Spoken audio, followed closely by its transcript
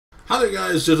Hi there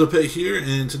guys, JojoPet here,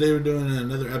 and today we're doing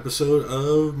another episode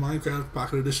of Minecraft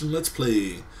Pocket Edition Let's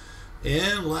Play.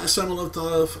 And last time I left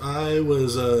off, I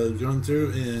was going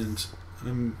through and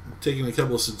I'm taking a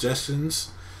couple of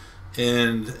suggestions.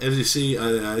 And as you see,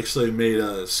 I actually made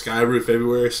a sky roof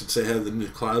everywhere since they have the new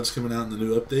clouds coming out in the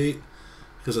new update.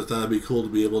 Because I thought it'd be cool to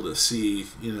be able to see,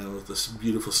 you know, this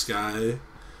beautiful sky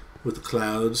with the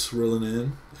clouds rolling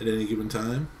in at any given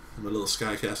time in my little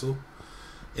sky castle.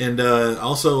 And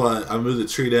also, I moved the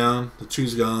tree down. The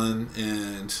tree's gone,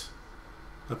 and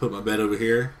I put my bed over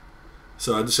here.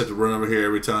 So I just have to run over here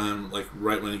every time, like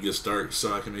right when it gets dark,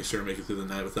 so I can make sure I make it through the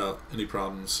night without any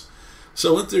problems.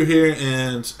 So I went through here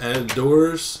and added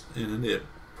doors, and I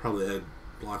probably had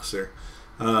blocks there,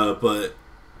 but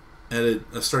I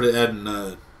started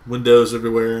adding windows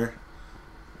everywhere.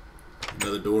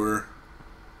 Another door,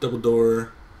 double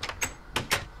door,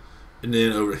 and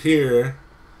then over here.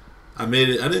 I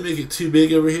didn't make it too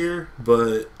big over here,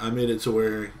 but I made it to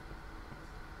where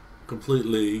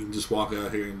completely you can just walk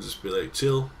out here and just be like,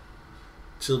 chill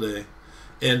day.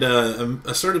 And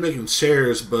I started making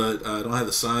chairs, but I don't have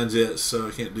the signs yet, so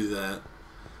I can't do that.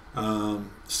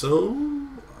 So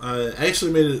I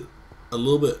actually made it a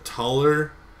little bit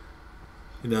taller,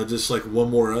 you know, just like one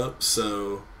more up,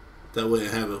 so that way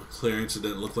I have a clearance. It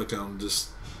doesn't look like I'm just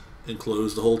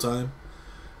enclosed the whole time.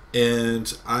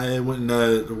 And I went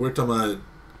and worked on my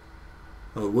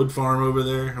wood farm over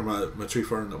there, or my tree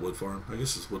farm, not wood farm. I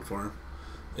guess it's wood farm.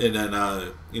 And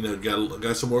then you know,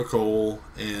 got some more coal,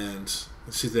 and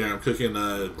see there, I'm cooking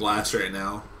glass right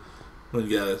now. We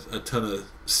got a ton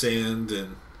of sand,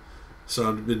 and so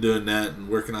I've been doing that and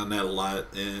working on that a lot.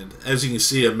 And as you can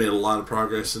see, I've made a lot of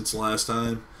progress since the last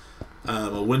time.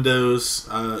 My windows,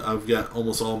 I've got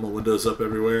almost all my windows up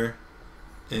everywhere.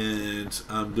 And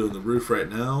I'm doing the roof right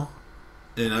now,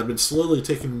 and I've been slowly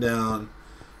taking down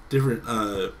different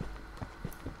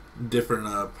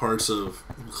parts of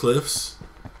cliffs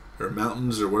or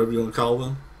mountains or whatever you want to call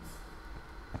them.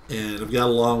 And I've got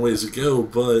a long ways to go,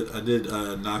 but I did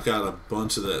knock out a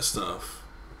bunch of that stuff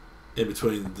in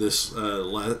between this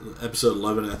episode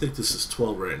 11. I think this is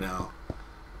 12 right now.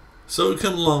 So we've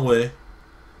come a long way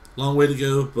to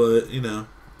go, but you know,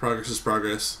 progress is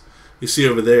progress. You see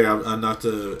over there, I knocked a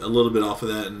little bit off of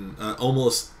that, and I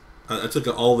took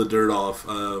all the dirt off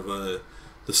of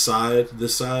this side,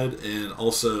 and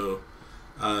also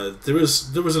there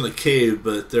wasn't a cave,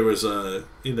 but there was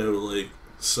you know, like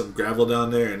some gravel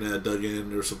down there, and then I dug in.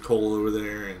 There was some coal over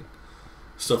there and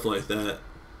stuff like that.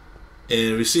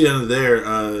 And we see under there,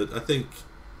 I think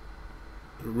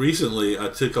recently I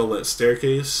took all that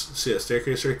staircase. See that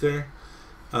staircase right there,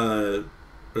 or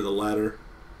the ladder.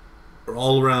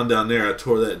 All around down there, I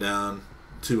tore that down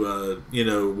to you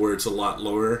know, where it's a lot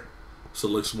lower, so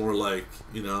it looks more like,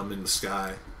 you know, I'm in the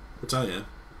sky, which I am.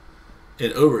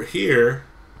 And over here,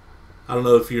 I don't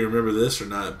know if you remember this or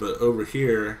not, but over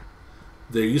here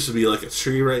there used to be like a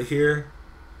tree right here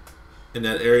in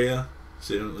that area.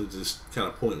 See, I'm just kind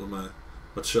of point with my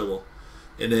shovel.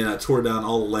 And then I tore down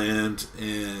all the land,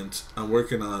 and I'm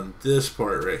working on this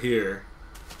part right here,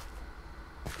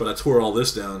 but I tore all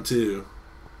this down too.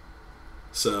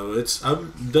 So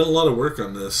I've done a lot of work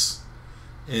on this,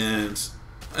 and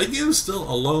again, it's still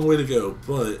a long way to go.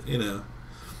 But you know,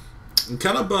 I'm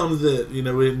kind of bummed that, you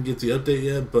know, we didn't get the update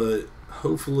yet. But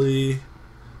hopefully,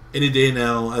 any day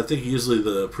now. I think usually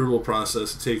the approval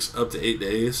process, it takes up to 8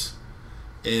 days,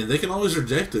 and they can always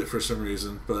reject it for some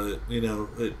reason. But you know,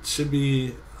 it should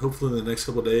be hopefully in the next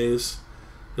couple of days.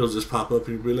 It'll just pop up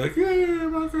and you'll be like, "Yay,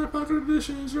 Minecraft Pocket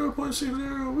Edition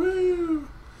 0.60, woo!"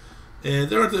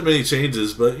 And there aren't that many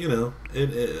changes, but you know, a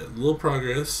little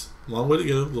progress. Long way to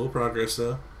go, little progress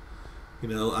though. You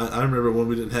know, I remember when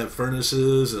we didn't have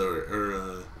furnaces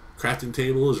or crafting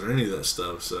tables or any of that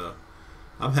stuff. So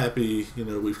I'm happy, you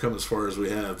know, we've come as far as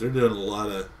we have. They're doing a lot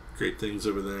of great things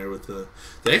over there with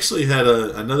they actually had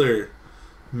another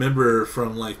member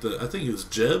from, like, I think it was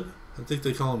Jeb. I think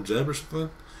they call him Jeb or something.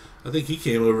 I think he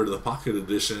came over to the Pocket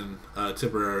Edition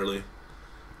temporarily,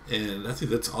 and I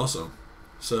think that's awesome.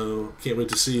 So can't wait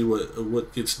to see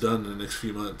what gets done in the next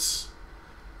few months,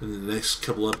 in the next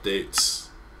couple updates.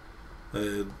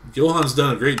 Johan's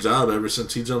done a great job ever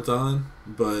since he jumped on,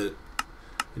 but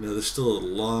you know, there's still a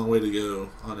long way to go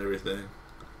on everything.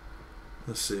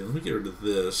 Let's see. Let me get rid of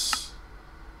this.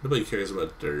 Nobody cares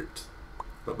about dirt.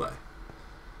 Bye bye.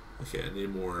 Okay, I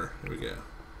need more. Here we go.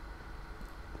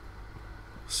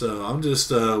 So I'm just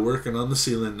working on the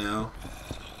ceiling now.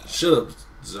 Shut up,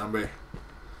 zombie.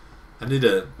 I need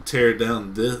to tear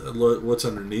down what's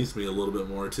underneath me a little bit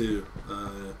more too.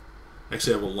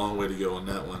 Actually, I have a long way to go on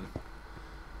that one.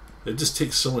 It just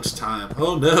takes so much time.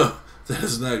 Oh no, that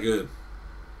is not good.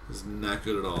 It's not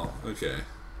good at all. Okay.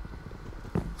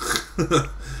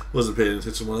 Wasn't paying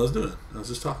attention to what I was doing. I was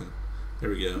just talking. There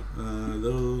we go.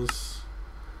 Those.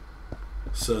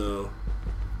 So,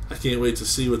 I can't wait to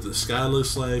see what the sky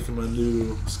looks like in my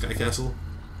new sky castle.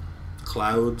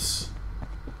 Clouds.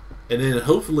 And then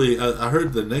hopefully, I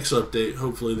heard the next update,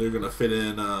 hopefully they're going to fit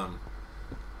in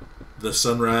the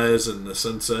sunrise and the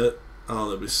sunset. Oh,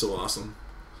 that'd be so awesome.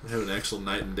 Have an actual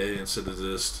night and day instead of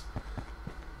just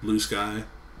blue sky.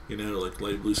 You know, like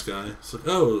light blue sky. It's like,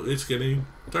 oh, it's getting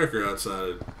darker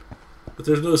outside. But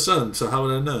there's no sun, so how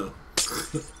would I know?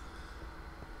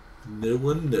 No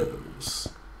one knows.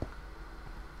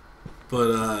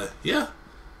 But, yeah.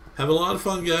 Having a lot of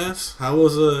fun, guys. How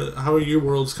are your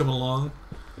worlds coming along?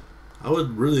 I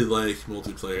would really like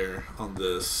multiplayer on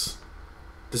this.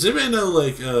 Does anybody know,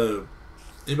 like,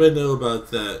 anybody know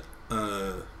about that,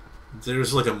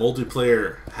 there's like a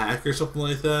multiplayer hack or something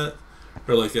like that?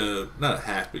 Or like not a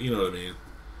hack, but you know what I mean.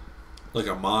 Like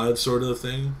a mod sort of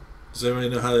thing. Does anybody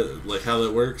know how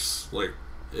that works? Like,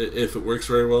 if it works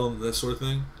very well, that sort of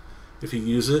thing? If you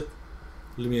use it,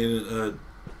 leave me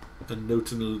a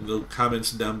note in the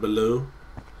comments down below.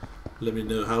 Let me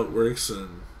know how it works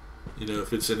and, you know,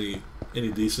 if it's any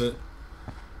decent.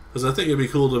 Because I think it'd be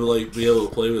cool to, like, be able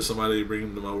to play with somebody and bring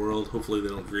them to my world. Hopefully they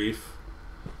don't grief.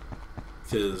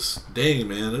 Because, dang,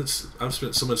 man, I've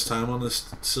spent so much time on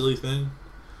this silly thing,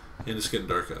 and it's getting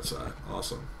dark outside.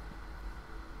 Awesome.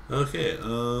 Okay,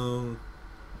 I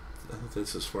think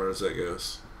that's as far as that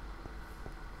goes.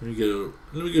 Let me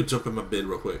go jump in my bed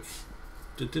real quick.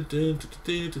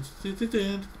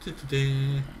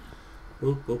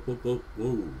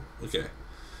 Whoa. Okay.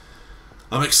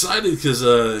 I'm excited because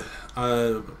a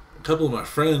couple of my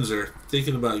friends are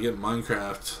thinking about getting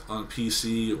Minecraft on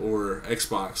PC or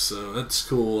Xbox, so that's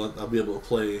cool. I'll be able to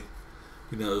play,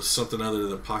 you know, something other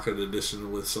than Pocket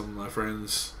Edition with some of my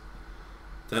friends.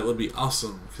 That would be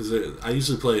awesome because I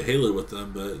usually play Halo with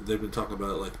them, but they've been talking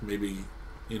about, like, maybe,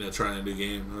 you know, trying a new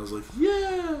game. And I was like,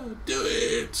 yeah, do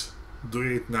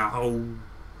it now.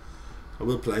 I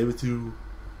will play with you.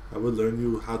 I will learn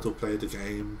you how to play the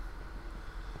game.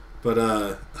 But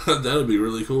that would be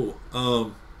really cool.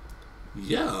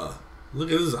 Yeah.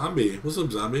 Look at this zombie. What's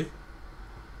up, zombie?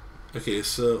 Okay,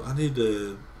 so I need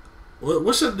to...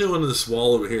 What should I do on this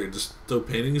wall over here? Just throw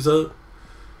paintings up?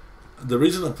 The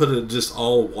reason I put it just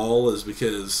all wall is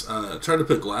because I tried to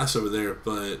put glass over there,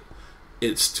 but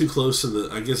it's too close to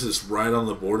the... I guess it's right on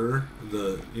the border,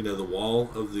 the wall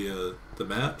of the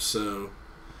map, so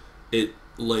it,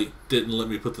 like, didn't let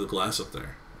me put the glass up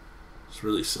there. It's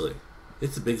really silly.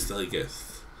 It's a big silly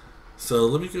gift. So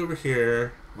let me go over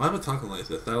here. Why am I talking like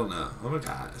this? I don't know. Oh my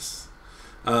gosh.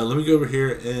 Let me go over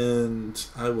here and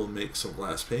I will make some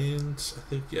glass panes. I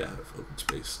think, yeah, I have open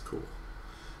space. Cool.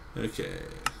 Okay.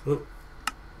 Oh.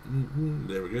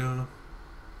 There we go.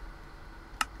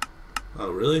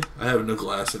 Oh, really? I have no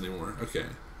glass anymore. Okay.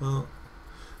 Well,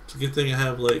 it's a good thing I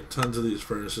have, like, tons of these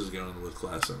furnaces going with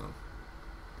glass in them.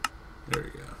 There we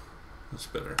go. That's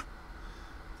better.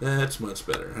 That's much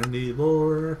better. I need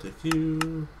more. Thank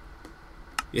you.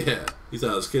 Yeah, you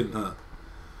thought I was kidding, huh?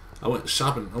 I went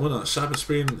shopping. I went on a shopping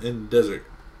spree in the desert.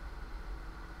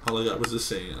 All I got was this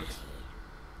sand.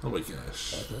 Oh my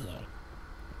gosh.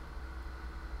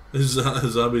 This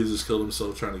zombie just killed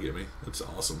himself trying to get me. That's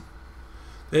awesome.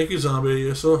 Thank you, zombie.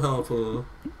 You're so helpful.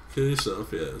 Kill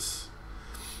yourself, yes.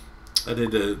 I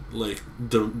need to, like,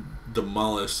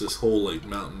 demolish this whole, like,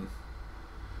 mountain.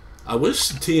 I wish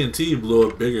TNT blew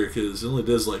up bigger because it only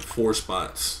does, like, 4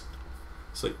 spots.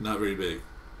 It's, like, not very big.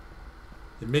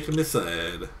 It's making me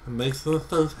sad. It makes me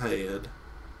so sad.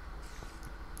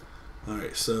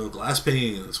 Alright, so glass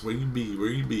panes. Where you be? Where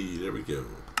you be? There we go.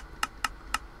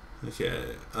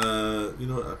 Okay. You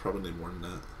know what? I probably need more than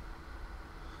that.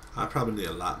 I probably need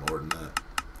a lot more than that.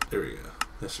 There we go.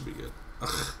 That should be good.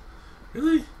 Ugh.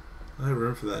 Really? I don't have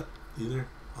room for that either.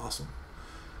 Awesome.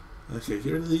 Okay,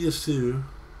 get rid of these too.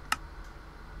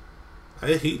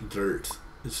 I hate dirt.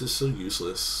 It's just so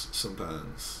useless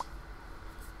sometimes.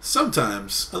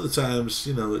 Sometimes, other times,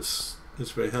 you know, it's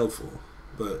very helpful.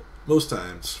 But most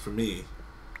times, for me,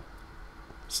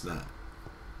 it's not.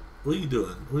 What are you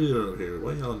doing? What are you doing over here?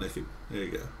 Why are y'all naked? There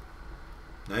you go.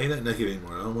 Now you're not naked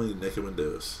anymore. I don't want you naked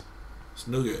windows. It's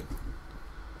no good.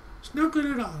 It's no good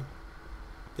at all.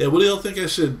 Yeah, what do y'all think I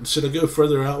should I go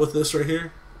further out with this right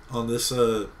here? On this,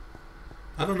 I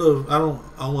don't know. I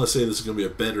don't want to say this is going to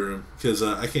be a bedroom because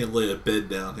I can't lay a bed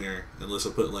down here unless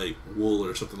I put, like, wool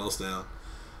or something else down.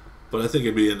 But I think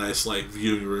it'd be a nice, like,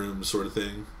 viewing room sort of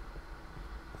thing.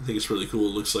 I think it's really cool.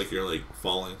 It looks like you're like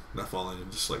falling, not falling,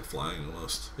 just like flying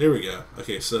almost. There we go.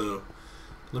 Okay, so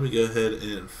let me go ahead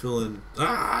and fill in.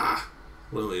 Ah,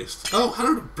 what a waste. Oh, how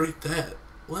did I break that?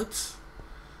 What?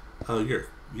 Oh,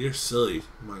 you're silly,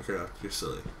 Minecraft. You're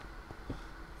silly.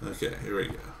 Okay, here we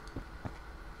go.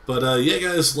 But yeah,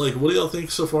 guys, like, what do y'all think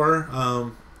so far?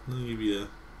 Let me give you a.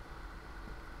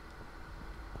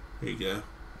 There you go.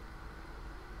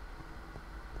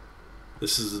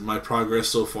 This is my progress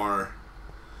so far.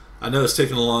 I know it's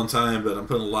taken a long time, but I'm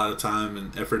putting a lot of time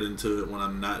and effort into it when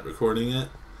I'm not recording it,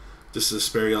 just to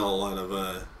spare y'all a lot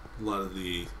of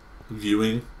the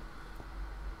viewing,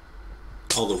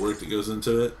 all the work that goes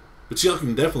into it. But y'all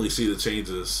can definitely see the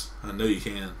changes. I know you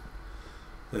can.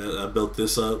 I built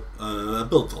this up. I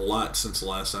built a lot since the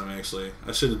last time, actually.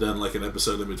 I should have done like an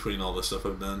episode in between all the stuff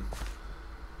I've done.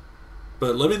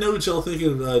 But let me know what y'all think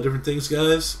of different things,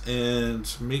 guys. And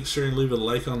make sure and leave a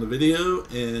like on the video.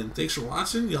 And thanks for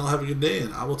watching. Y'all have a good day.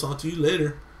 And I will talk to you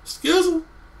later. Skizzle!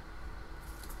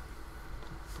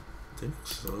 I think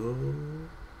so.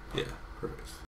 Yeah, perfect.